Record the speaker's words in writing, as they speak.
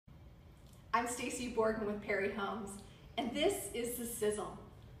I'm Stacy Borgman with Perry Homes, and this is the Sizzle.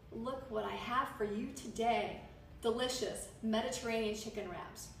 Look what I have for you today. Delicious Mediterranean chicken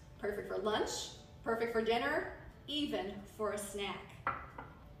wraps. Perfect for lunch, perfect for dinner, even for a snack.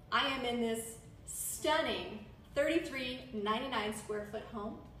 I am in this stunning $33.99 square foot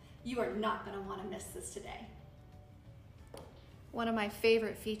home. You are not going to want to miss this today. One of my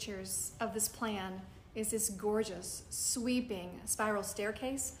favorite features of this plan is this gorgeous, sweeping spiral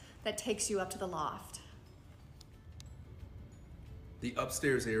staircase that takes you up to the loft. The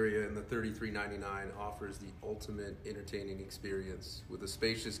upstairs area in the $33.99 offers the ultimate entertaining experience with a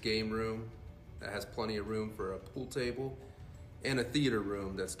spacious game room that has plenty of room for a pool table and a theater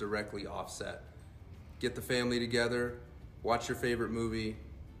room that's directly offset. Get the family together, watch your favorite movie,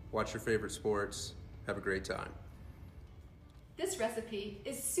 watch your favorite sports, have a great time. This recipe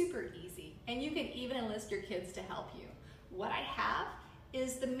is super easy, and you can even enlist your kids to help you. What I have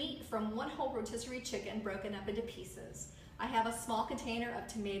is the meat from one whole rotisserie chicken broken up into pieces. I have a small container of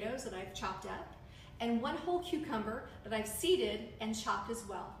tomatoes that I've chopped up, and one whole cucumber that I've seeded and chopped as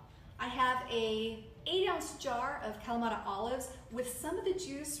well. I have a 8-ounce jar of Kalamata olives with some of the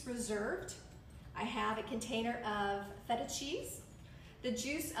juice reserved. I have a container of feta cheese, the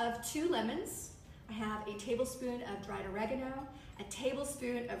juice of 2 lemons. I have a tablespoon of dried oregano, a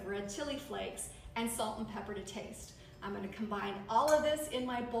tablespoon of red chili flakes, and salt and pepper to taste. I'm going to combine all of this in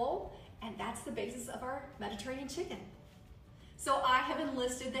my bowl, and that's the basis of our Mediterranean chicken. So I have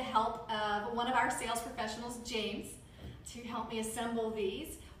enlisted the help of one of our sales professionals, James, to help me assemble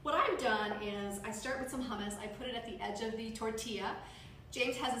these. What I've done is I start with some hummus. I put it at the edge of the tortilla.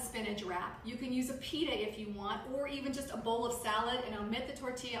 James has a spinach wrap. You can use a pita if you want, or even just a bowl of salad and omit the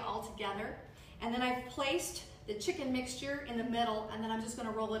tortilla altogether. And then I've placed the chicken mixture in the middle, and then I'm just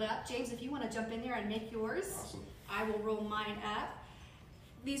gonna roll it up. James, if you wanna jump in there and make yours, Awesome. I will roll mine up.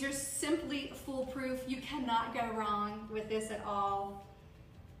 These are simply foolproof. You cannot go wrong with this at all.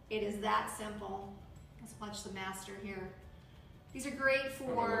 It is that simple. Let's watch the master here. These are great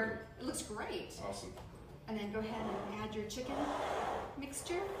for, it looks great. Awesome. And then go ahead and add your chicken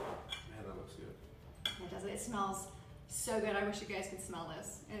mixture. Man, that looks good. It does. It smells so good. I wish you guys could smell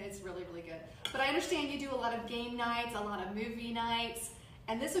this. And it's really, really good. But I understand you do a lot of game nights, a lot of movie nights,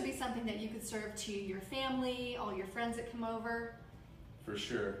 and this would be something that you could serve to your family, all your friends that come over. For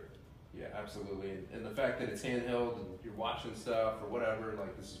sure. Yeah, absolutely. And the fact that it's handheld and you're watching stuff or whatever,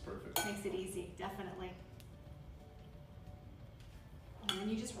 like, this is perfect. Makes it easy, definitely. And then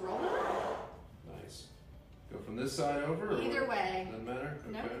you just roll it up. Nice. Go from this side over? Either way. Doesn't matter?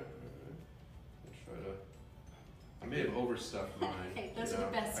 Okay. Nope. All right. I'll try to. I may have overstuffed mine. Hey, those you are know.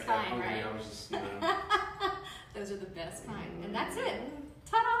 the best I got kind, hungry, right? I was just, Those are the best kind. And that's it.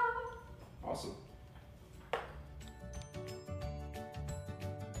 Ta-da! Awesome.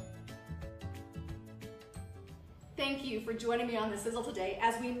 Thank you for joining me on the Sizzle today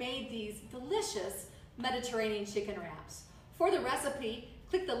as we made these delicious Mediterranean chicken wraps. For the recipe,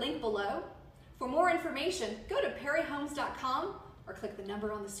 click the link below. For more information, go to perryhomes.com or click the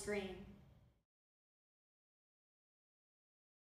number on the screen.